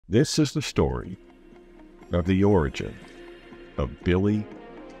This is the story of the origin of Billy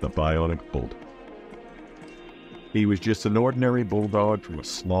the Bionic Bulldog. He was just an ordinary bulldog from a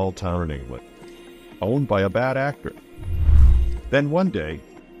small town in England, owned by a bad actor. Then one day,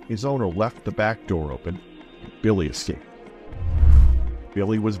 his owner left the back door open, and Billy escaped.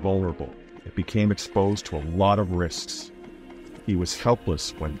 Billy was vulnerable and became exposed to a lot of risks. He was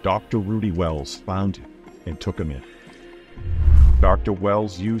helpless when Dr. Rudy Wells found him and took him in. Dr.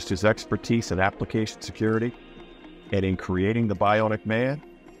 Wells used his expertise in application security and in creating the Bionic Man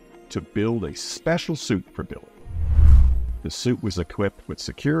to build a special suit for Billy. The suit was equipped with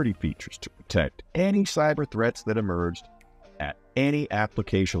security features to protect any cyber threats that emerged at any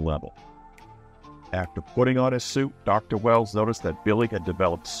application level. After putting on his suit, Dr. Wells noticed that Billy had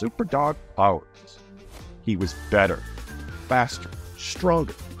developed super dog powers. He was better, faster,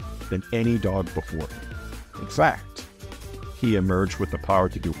 stronger than any dog before him. In fact, he emerged with the power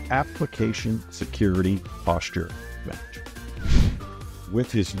to do application security posture management.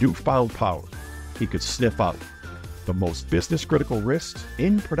 With his newfound power, he could sniff out the most business-critical risks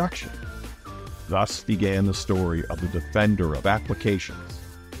in production. Thus began the story of the defender of applications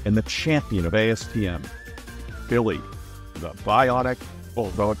and the champion of ASPM, Billy the Bionic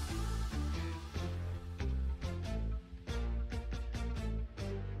Bulldog.